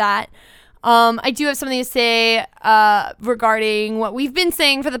appreciate that. I do have something to say regarding what we've been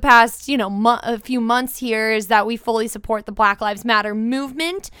saying for the past, a few months here, is that we fully support the Black Lives Matter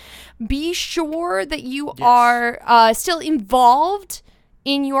movement. Be sure that you are still involved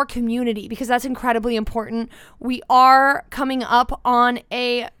in your community, because that's incredibly important. We are coming up on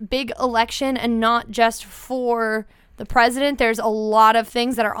a big election, and not just for the president. There's a lot of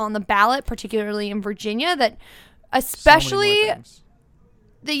things that are on the ballot, particularly in Virginia, that especially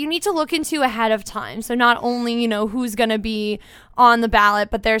that you need to look into ahead of time. So not only, who's going to be on the ballot,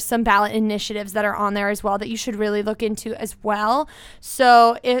 but there's some ballot initiatives that are on there as well that you should really look into as well.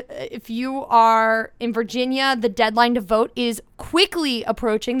 So if you are in Virginia, the deadline to vote is quickly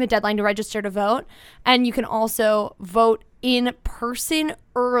approaching, the deadline to register to vote. And you can also vote in person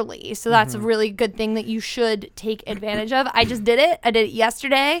early. So that's a really good thing that you should take advantage of. I just did it. I did it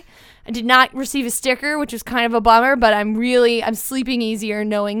yesterday. I did not receive a sticker, which was kind of a bummer, but I'm sleeping easier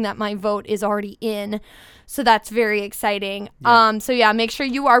knowing that my vote is already in. So that's very exciting. Yeah. Make sure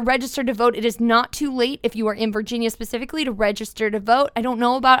you are registered to vote. It is not too late if you are in Virginia specifically to register to vote. I don't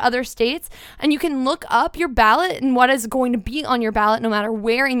know about other states. And you can look up your ballot and what is going to be on your ballot, no matter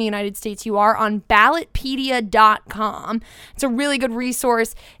where in the United States you are, on ballotpedia.com. It's a really good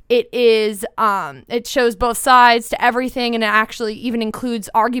resource. It is, it shows both sides to everything, and it actually even includes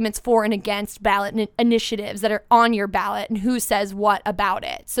arguments for and against ballot initiatives that are on your ballot and who says what about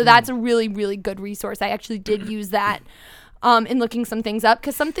it. So that's a really, really good resource. I actually did use that in looking some things up,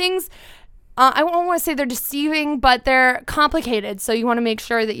 because some things, I don't want to say they're deceiving, but they're complicated. So you want to make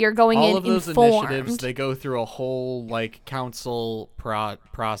sure that you're going in informed. All of those initiatives, they go through a whole council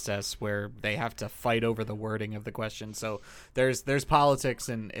process where they have to fight over the wording of the question. So there's politics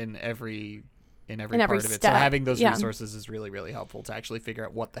in every part of it. So having those resources is really, really helpful to actually figure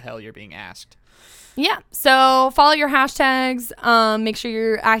out what the hell you're being asked. Yeah. So follow your hashtags. Make sure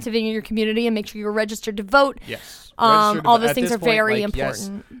you're active in your community, and make sure you're registered to vote. Yes. All those things are very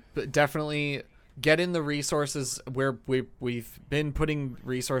important. Yes, but definitely get in the resources where we've been putting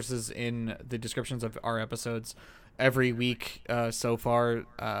resources in the descriptions of our episodes every week so far,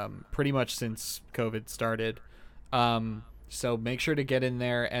 pretty much since COVID started. So make sure to get in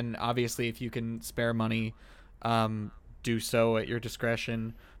there, and obviously if you can spare money, do so at your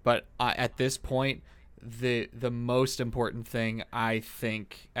discretion. But at this point, the most important thing, I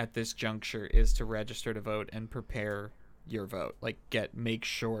think, at this juncture is to register to vote and prepare your vote. Make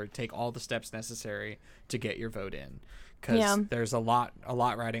sure, take all the steps necessary to get your vote in, because there's a lot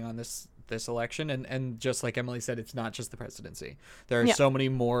riding on this election, and just like Emily said, it's not just the presidency. There are so many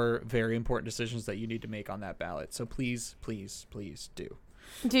more very important decisions that you need to make on that ballot. So please do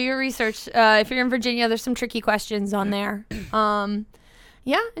your research. If you're in Virginia, there's some tricky questions on there. And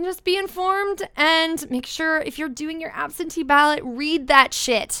just be informed, and make sure if you're doing your absentee ballot, read that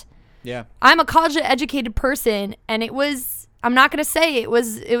shit. Yeah. I'm a college-educated person, and I'm not going to say it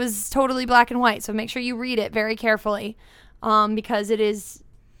was totally black and white, so make sure you read it very carefully, because it is,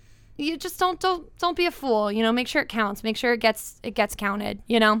 you just don't be a fool, make sure it counts, make sure it gets counted,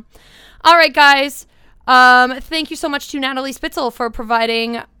 All right, guys. Thank you so much to Natalie Spitzel for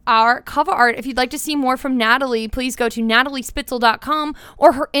providing our cover art. If you'd like to see more from Natalie, please go to nataliespitzel.com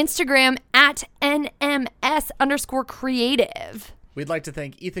or her Instagram at @NMS_creative. We'd like to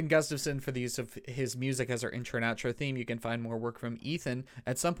thank Ethan Gustafson for the use of his music as our intro and outro theme. You can find more work from Ethan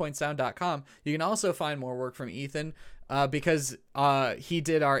at somepointsound.com. You can also find more work from Ethan because he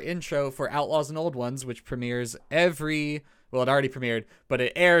did our intro for Outlaws and Old Ones, which premieres it already premiered, but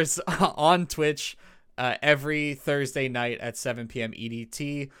it airs on Twitch every Thursday night at 7 p.m.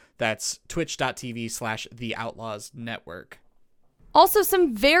 EDT. That's twitch.tv/The Outlaws Network. Also,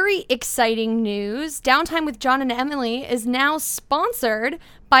 some very exciting news. Downtime with John and Emily is now sponsored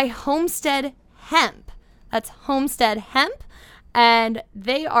by Homestead Hemp. That's Homestead Hemp, and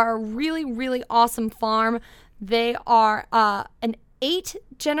they are a really, really awesome farm. They are an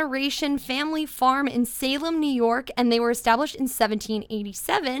 8-generation family farm in Salem, New York, and they were established in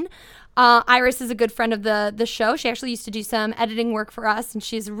 1787. Iris is a good friend of the show. She actually used to do some editing work for us, and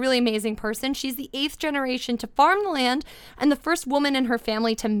she's a really amazing person. She's the 8th generation to farm the land and the first woman in her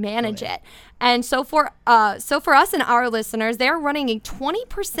family to manage it. And so for us and our listeners, they're running a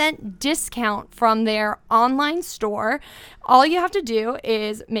 20% discount from their online store. All you have to do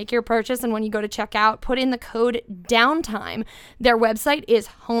is make your purchase, and when you go to checkout, put in the code DOWNTIME. Their website is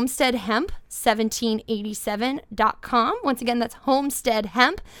homesteadhemp1787.com. Once again, that's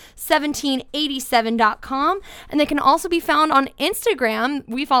homesteadhemp1787.com. And they can also be found on Instagram.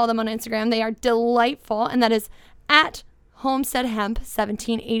 We follow them on Instagram. They are delightful, and that is at Homestead Hemp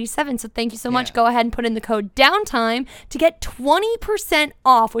 1787. So thank you so much. Yeah. Go ahead and put in the code downtime to get 20%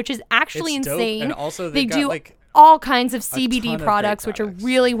 off, which is actually It's dope. insane. And also they they've got do like all kinds of ton of CBD great products, which are products.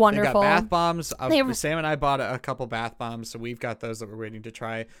 really They wonderful. got bath bombs. They- Sam and I bought a couple bath bombs, so we've got those that we're waiting to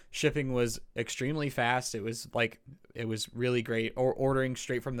try. Shipping was extremely fast. It was really great. Or ordering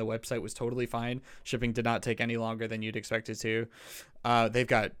straight from the website was totally fine. Shipping did not take any longer than you'd expect it to. They've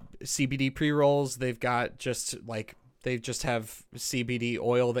got CBD pre-rolls. They just have CBD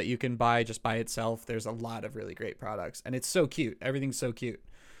oil that you can buy just by itself. There's a lot of really great products, and it's so cute. Everything's so cute.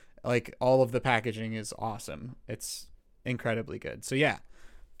 Like, all of the packaging is awesome. It's incredibly good. So yeah,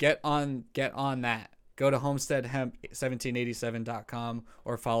 get on that. Go to homesteadhemp1787.com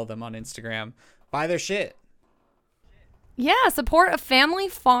or follow them on Instagram. Buy their shit. Yeah, support a family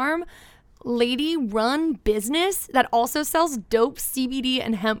farm lady run business that also sells dope CBD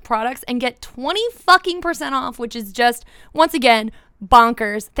and hemp products and get 20% off, which is just, once again,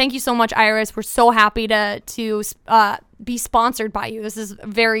 bonkers. Thank you so much, Iris. We're so happy to be sponsored by you. This is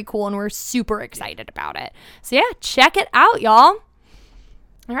very cool and we're super excited about it. So yeah, check it out, y'all.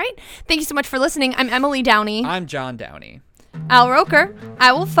 All right. Thank you so much for listening. I'm Emily Downey. I'm John Downey. Al Roker,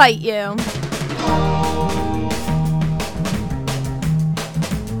 I will fight you.